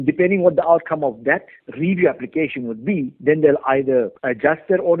Depending what the outcome of that review application would be, then they'll either adjust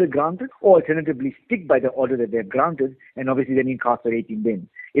their order granted or alternatively stick by the order that they've granted and obviously then incarcerate him then.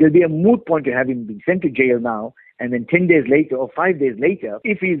 It'll be a moot point to have him be sent to jail now and then 10 days later or 5 days later,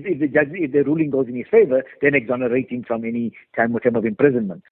 if the ruling goes in his favor, then exonerate him from any term of imprisonment.